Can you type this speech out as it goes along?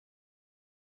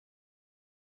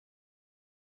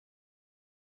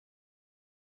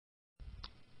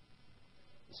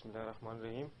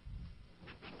Bismillahirrahmanirrahim.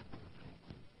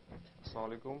 Assalamu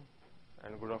alaikum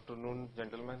and good afternoon,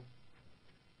 gentlemen.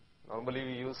 Normally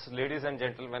we use ladies and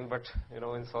gentlemen, but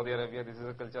in Saudi Arabia this is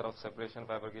a culture of separation,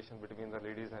 bifurcation between the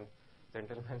ladies and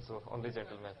gentlemen, so only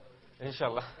gentlemen.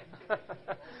 Inshallah.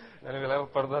 Then we will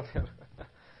have parda there.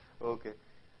 Okay.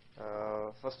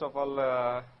 First of all,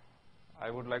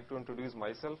 I would like to introduce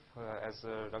myself as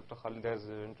Dr. Khalid has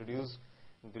introduced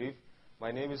in brief. My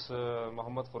name is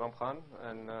Muhammad Khurram Khan,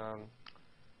 and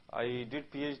I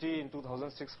did PhD in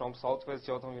 2006 from Southwest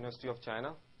Jiaotong University of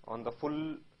China on the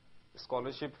full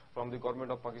scholarship from the government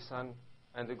of Pakistan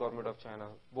and the government of China,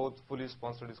 both fully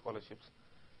sponsored scholarships.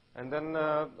 And then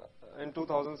in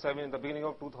 2007, in the beginning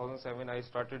of 2007, I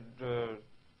started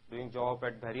doing job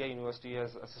at Bahria University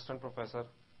as assistant professor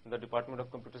in the Department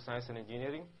of Computer Science and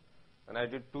Engineering, and I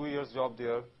did 2 years job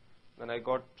there. Then I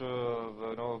got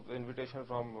invitation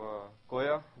from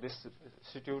Coeia, this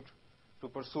institute, to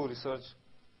pursue research.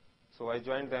 So I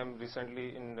joined them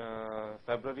recently in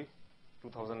February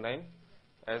 2009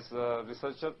 as a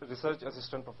research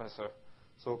assistant professor.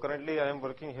 So currently I am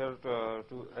working here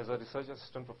as a research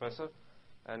assistant professor,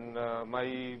 and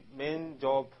my main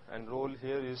job and role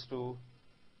here is to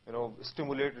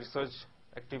stimulate research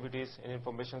activities in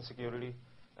information security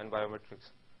and biometrics.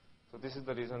 So this is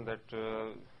the reason that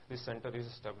this center is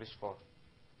established for.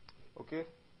 Okay.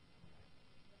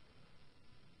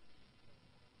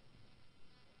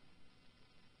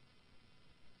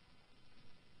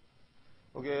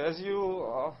 Okay, as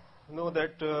you know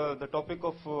that the topic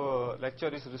of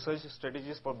lecture is research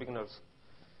strategies for beginners.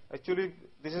 Actually,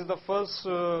 this is the first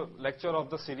lecture of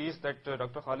the series that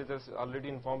Dr. Khalid has already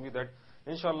informed you that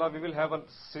inshallah we will have a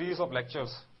series of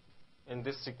lectures in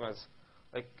this sequence.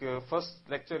 Like first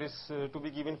lecture is to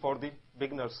be given for the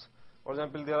beginners. For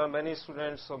example, there are many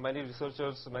students or many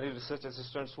researchers, many research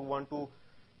assistants who want to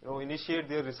initiate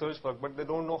their research work, but they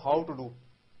don't know how to do,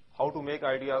 how to make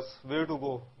ideas, where to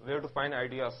go, where to find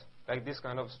ideas, like this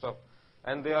kind of stuff.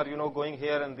 And they are going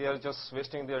here and they are just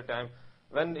wasting their time.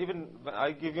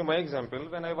 I give you my example,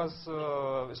 when I was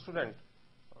a student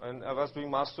and I was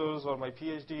doing masters or my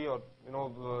PhD,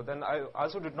 or then I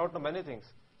also did not know many things.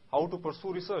 How to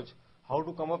pursue research, how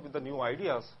to come up with the new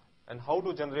ideas, and how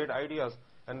to generate ideas,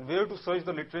 and where to search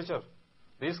the literature.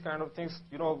 These kind of things,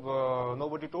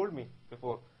 nobody told me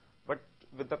before. But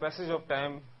with the passage of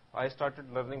time, I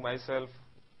started learning myself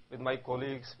with my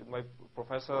colleagues, with my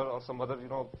professor or some other,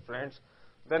 friends.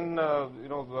 Then,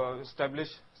 establish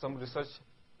some research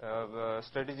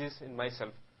strategies in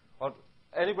myself. Or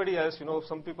anybody else,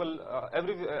 some people,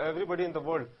 everybody in the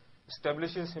world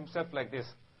establishes himself like this.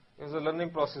 It's a learning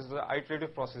process, the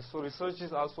iterative process. So research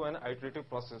is also an iterative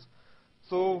process.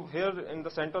 So here in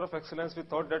the Center of Excellence, we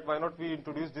thought that why not we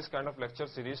introduce this kind of lecture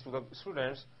series to the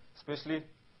students, especially,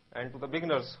 and to the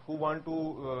beginners who want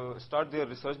to start their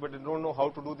research but they don't know how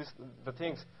to do the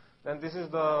things. Then this is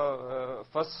the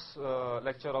first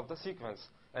lecture of the sequence.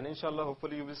 And inshallah,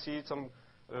 hopefully you will see some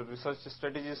research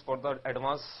strategies for the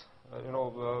advanced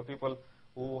people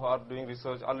who are doing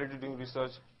research, already doing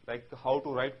research, like how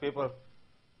to write paper,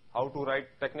 how to write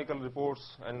technical reports,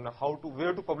 and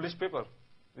where to publish paper.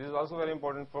 This is also very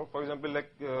important. For example,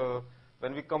 like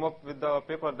when we come up with the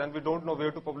paper, then we don't know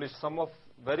where to publish. Some of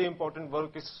very important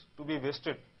work is to be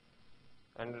wasted.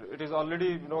 And it is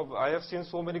already, I have seen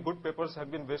so many good papers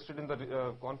have been wasted in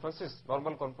the conferences,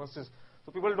 normal conferences.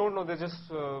 So people don't know, they just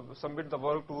submit the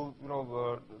work to,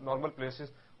 normal places.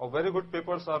 Or very good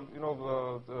papers are,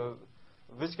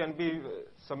 which can be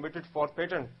submitted for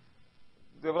patent.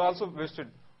 They were also wasted.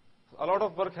 A lot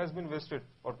of work has been wasted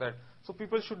for that. So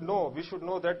people should know, we should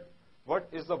know that what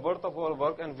is the worth of our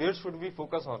work and where should we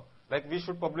focus on. Like we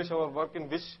should publish our work in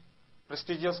which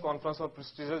prestigious conference or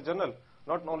prestigious journal,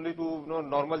 not only to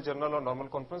normal journal or normal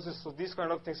conferences. So these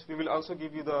kind of things, we will also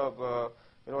give you the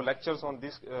lectures on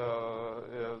these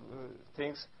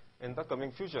things in the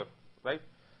coming future, right?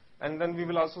 And then we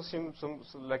will also see some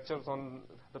lectures on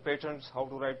the patents, how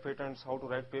to write patents, how to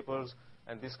write papers,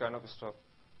 and this kind of stuff.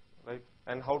 Right?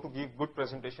 And how to give good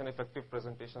presentation, effective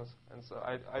presentations. And so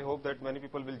I hope that many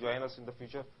people will join us in the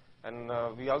future.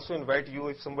 And we also invite you,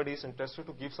 if somebody is interested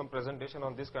to give some presentation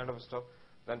on this kind of stuff,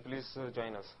 then please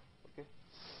join us. Okay.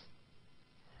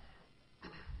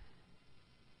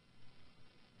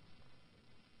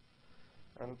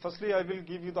 And firstly, I will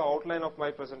give you the outline of my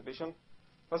presentation.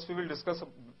 First, we will discuss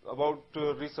about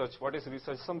research. What is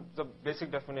research? The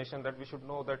basic definition that we should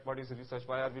know that what is research,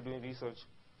 why are we doing research.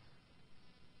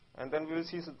 And then we will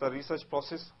see the research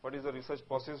process. What is the research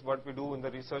process? What we do in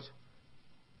the research.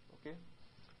 Okay.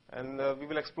 And we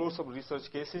will explore some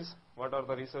research cases. What are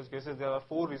the research cases? There are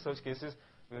 4 research cases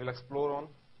we will explore on.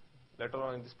 later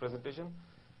on in this presentation.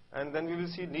 And then we will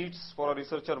see needs for a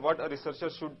researcher, what a researcher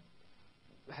should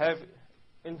have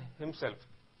in himself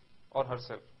or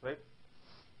herself, right?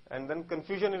 And then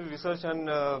confusion in research and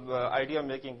idea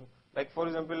making. Like for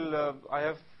example, I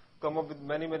have come up with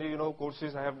many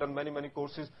courses. I have done many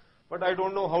courses, but I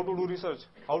don't know how to do research,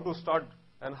 how to start,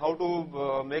 and how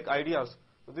to make ideas.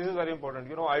 So this is very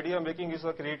important. Idea making is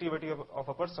a creativity of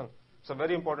a person. It's a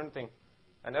very important thing.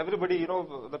 And everybody,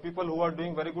 the people who are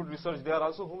doing very good research, they are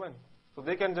also human. So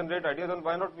they can generate ideas, and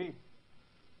why not we?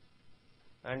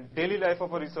 And daily life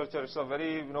of a researcher, it's a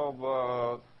very,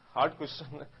 hard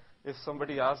question. If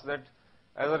somebody asks that,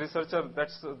 as a researcher,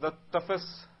 that's the toughest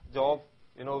job,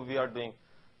 we are doing.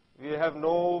 We have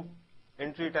no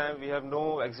entry time, we have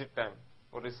no exit time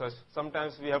for research.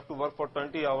 Sometimes we have to work for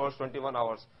 20 hours, 21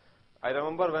 hours. I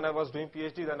remember when I was doing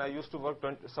PhD, then I used to work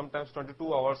sometimes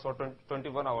 22 hours or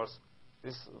 21 hours.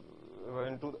 This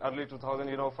in early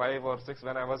 2005 or 6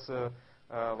 when I was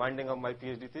winding up my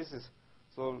PhD thesis.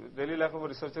 So daily life of a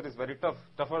researcher is very tough,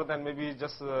 tougher than maybe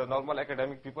just normal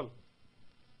academic people.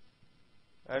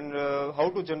 And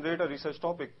how to generate a research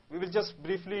topic. We will just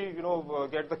briefly,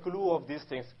 get the clue of these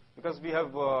things, because we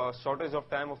have shortage of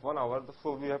time of 1 hour,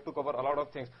 so we have to cover a lot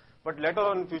of things. But later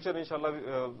on in future,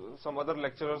 inshallah, some other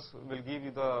lecturers will give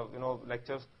you the,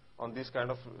 lectures on this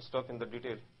kind of stuff in the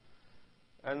detail.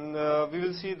 And we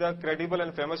will see the credible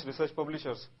and famous research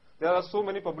publishers. There are so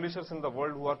many publishers in the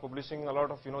world who are publishing a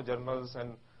lot of, journals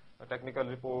and technical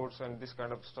reports and this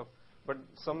kind of stuff. But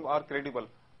some are credible,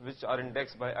 which are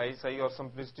indexed by ISI or some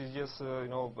prestigious,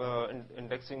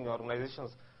 indexing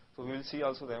organizations. So we will see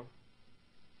also them.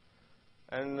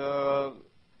 And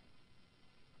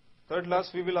third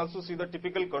last, we will also see the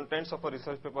typical contents of a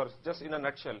research paper, just in a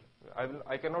nutshell.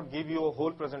 I cannot give you a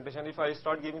whole presentation. If I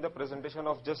start giving the presentation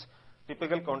of just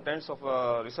typical contents of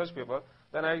a research paper,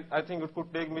 then I think it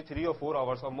could take me 3 or 4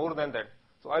 hours or more than that.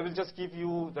 So I will just give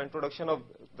you the introduction of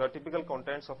the typical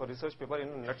contents of a research paper in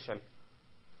a nutshell.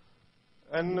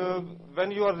 And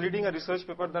when you are reading a research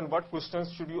paper, then what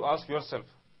questions should you ask yourself?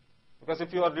 Because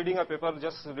if you are reading a paper,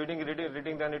 just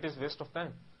reading, then it is waste of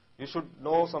time. You should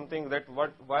know something that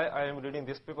why I am reading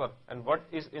this paper and what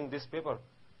is in this paper.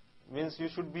 Means you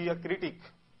should be a critic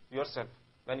yourself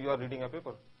when you are reading a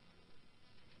paper.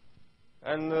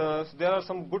 And there are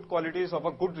some good qualities of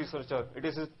a good researcher. It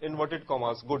is inverted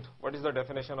commas, good. What is the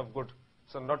definition of good?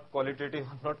 So not qualitative,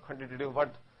 not quantitative,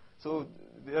 what? So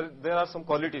there are some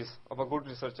qualities of a good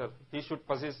researcher he should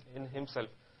possess in himself.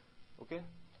 Okay,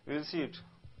 we will see it.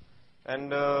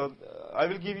 And I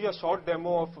will give you a short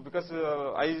demo of, because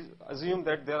I assume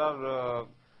that there are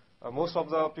most of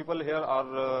the people here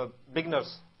are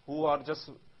beginners who are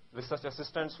just research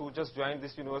assistants who just joined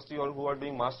this university or who are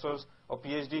doing masters or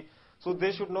PhD. So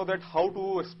they should know that how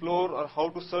to explore or how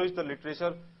to search the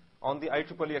literature on the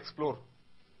IEEE Explore.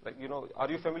 Like,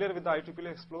 are you familiar with the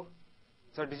IEEE Explore?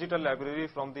 It's a digital library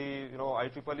from the,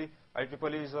 IEEE.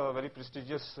 IEEE is a very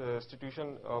prestigious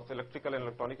institution of electrical and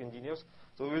electronic engineers.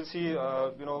 So we will see,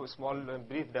 a small and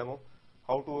brief demo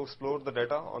how to explore the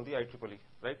data on the IEEE,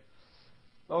 right?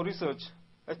 Now research.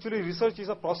 Actually, research is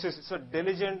a process. It's a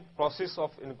diligent process of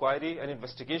inquiry and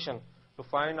investigation to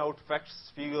find out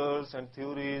facts, figures, and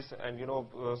theories, and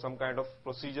some kind of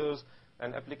procedures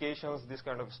and applications, this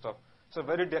kind of stuff. It's a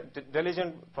very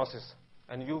diligent process.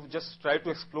 And you just try to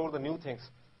explore the new things.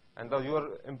 And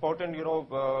your important, you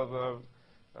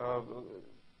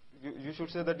should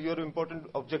say that your important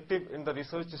objective in the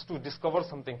research is to discover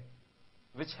something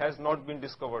which has not been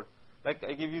discovered. Like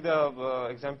I give you the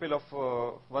example of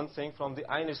one saying from the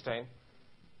Einstein,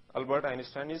 Albert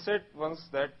Einstein. He said once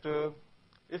that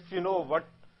if you know what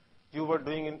you are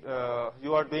doing,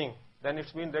 then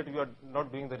it means that you are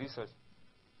not doing the research.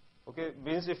 Okay,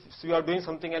 means if you are doing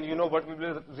something and you know what will be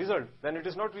the result, then it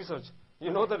is not research.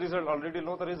 You know the result, already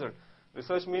know the result.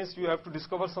 Research means you have to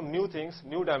discover some new things,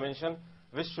 new dimension,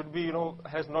 which should be,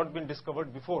 has not been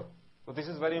discovered before. So this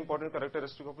is very important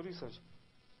characteristic of research.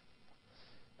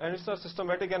 And it's a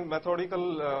systematic and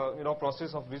methodical,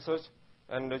 process of research,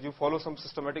 and you follow some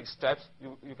systematic steps.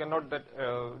 You cannot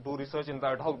do research in the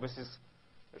ad hoc basis.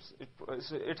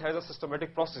 It has a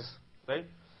systematic process, right?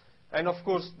 And of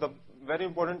course, the very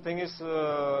important thing is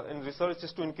in research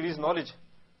is to increase knowledge.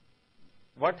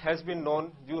 What has been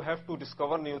known, you have to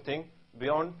discover new thing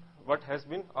beyond what has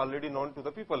been already known to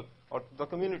the people or to the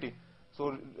community.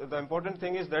 So the important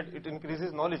thing is that it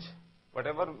increases knowledge.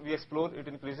 Whatever we explore, it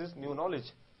increases new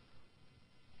knowledge.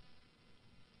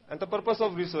 And the purpose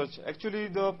of research. Actually,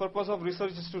 the purpose of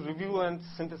research is to review and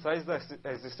synthesize the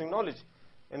existing knowledge.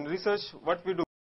 In research, what we do